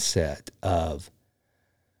mindset of,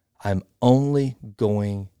 I'm only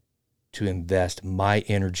going to invest my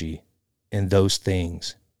energy in those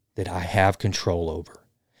things that I have control over.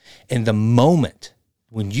 And the moment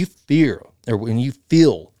when you feel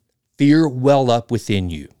fear well up within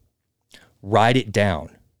you, write it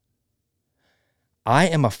down. I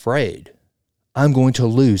am afraid I'm going to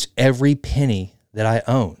lose every penny that I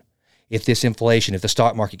own. If this inflation, if the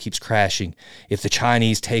stock market keeps crashing, if the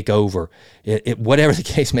Chinese take over, whatever the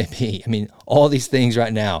case may be. I mean, all these things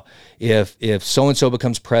right now, if so-and-so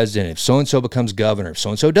becomes president, if so-and-so becomes governor, if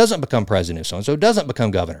so-and-so doesn't become president, if so-and-so doesn't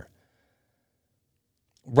become governor,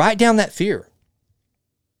 write down that fear.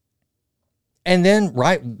 And then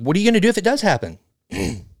what are you going to do if it does happen?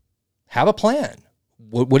 Have a plan.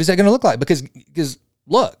 What is that going to look like? Because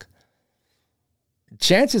look,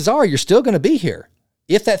 chances are you're still going to be here.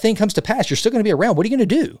 If that thing comes to pass, you're still going to be around. What are you going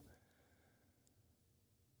to do?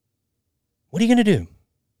 What are you going to do?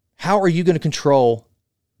 How are you going to control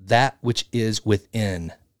that which is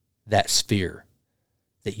within that sphere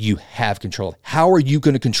that you have control of? How are you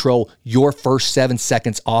going to control your first 7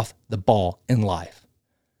 seconds off the ball in life?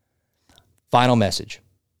 Final message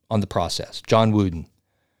on the process. John Wooden,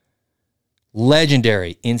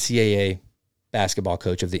 legendary NCAA basketball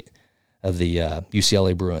coach of the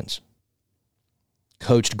UCLA Bruins.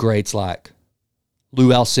 Coached greats like Lou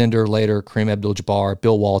Alcindor, later Kareem Abdul-Jabbar,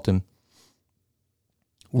 Bill Walton.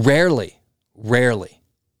 Rarely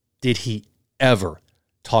did he ever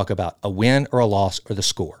talk about a win or a loss or the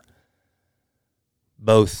score.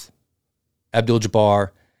 Both Abdul-Jabbar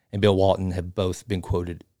and Bill Walton have both been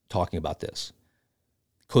quoted talking about this.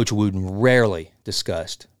 Coach Wooden rarely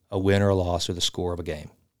discussed a win or a loss or the score of a game.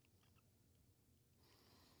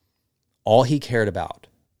 All he cared about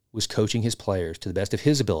was coaching his players to the best of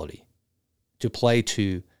his ability to play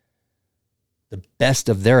to the best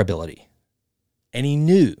of their ability And he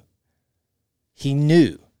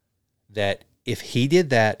knew that if he did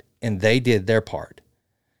that and they did their part,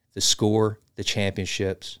 the score, the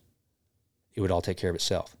championships, it would all take care of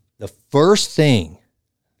itself. The first thing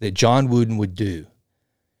that John Wooden would do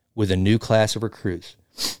with a new class of recruits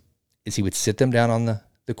is he would sit them down on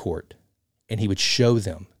the court and he would show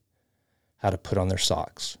them how to put on their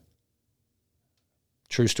socks.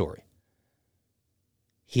 True story.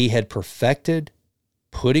 He had perfected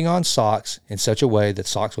putting on socks in such a way that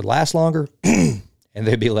socks would last longer and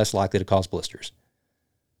they'd be less likely to cause blisters.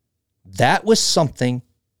 That was something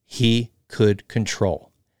he could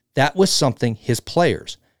control. That was something his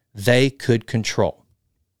players, they could control.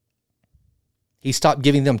 He stopped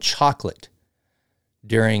giving them chocolate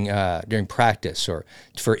during practice or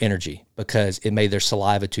for energy because it made their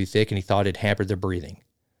saliva too thick and he thought it hampered their breathing.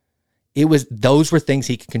 Those were things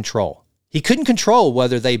he could control. He couldn't control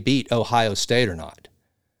whether they beat Ohio State or not.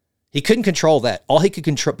 He couldn't control that. All he could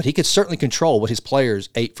control, but he could certainly control what his players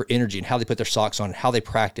ate for energy and how they put their socks on and how they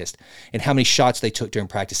practiced and how many shots they took during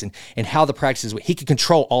practice and how the practices went. He could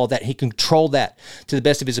control all of that. He controlled that to the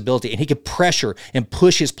best of his ability, and he could pressure and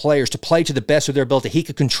push his players to play to the best of their ability. He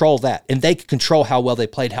could control that, and they could control how well they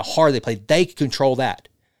played, how hard they played. They could control that.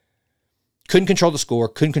 Couldn't control the score,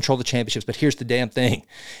 couldn't control the championships, but here's the damn thing.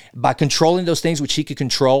 By controlling those things which he could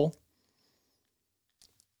control,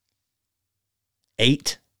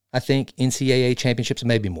 8, I think, NCAA championships,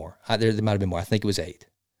 maybe more. There might have been more. I think it was 8.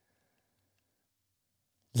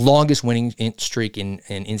 Longest winning streak in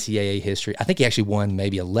NCAA history. I think he actually won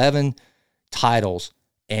maybe 11 titles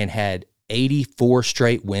and had 84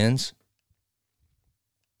 straight wins.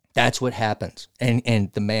 That's what happens.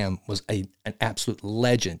 And the man was an absolute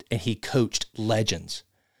legend, and he coached legends.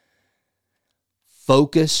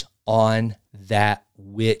 Focus on that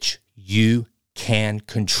which you can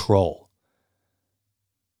control.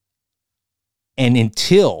 And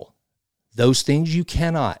until those things you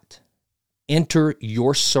cannot enter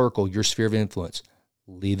your circle, your sphere of influence,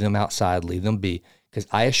 leave them outside, leave them be. Because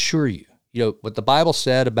I assure you, what the Bible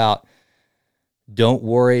said about don't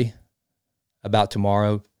worry about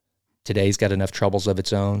tomorrow, today's got enough troubles of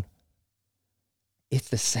its own. It's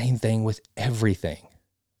the same thing with everything.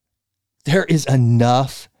 There is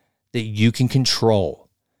enough that you can control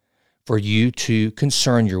for you to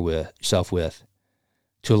concern yourself with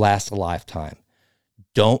to last a lifetime.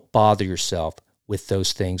 Don't bother yourself with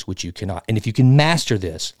those things which you cannot. And if you can master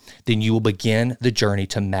this, then you will begin the journey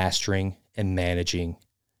to mastering and managing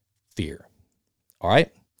fear. All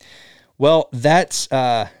right? Well, that's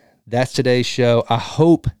today's show. I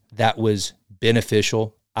hope that was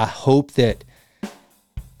beneficial. I hope that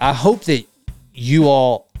you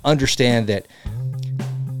all understand that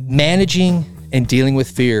managing and dealing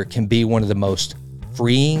with fear can be one of the most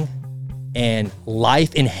freeing and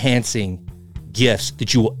life-enhancing gifts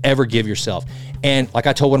that you will ever give yourself. And like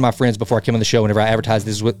I told one of my friends before I came on the show, whenever I advertised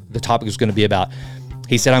this is what the topic was going to be about,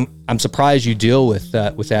 he said, I'm surprised you deal with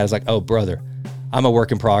that. I was like, oh, brother, I'm a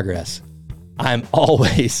work in progress. I'm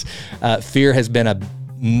always, fear has been a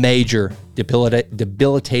major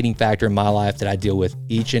debilitating factor in my life that I deal with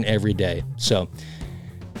each and every day. So,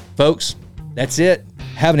 folks, that's it.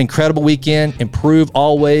 Have an incredible weekend. Improve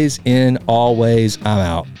always. In always, I'm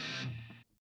out.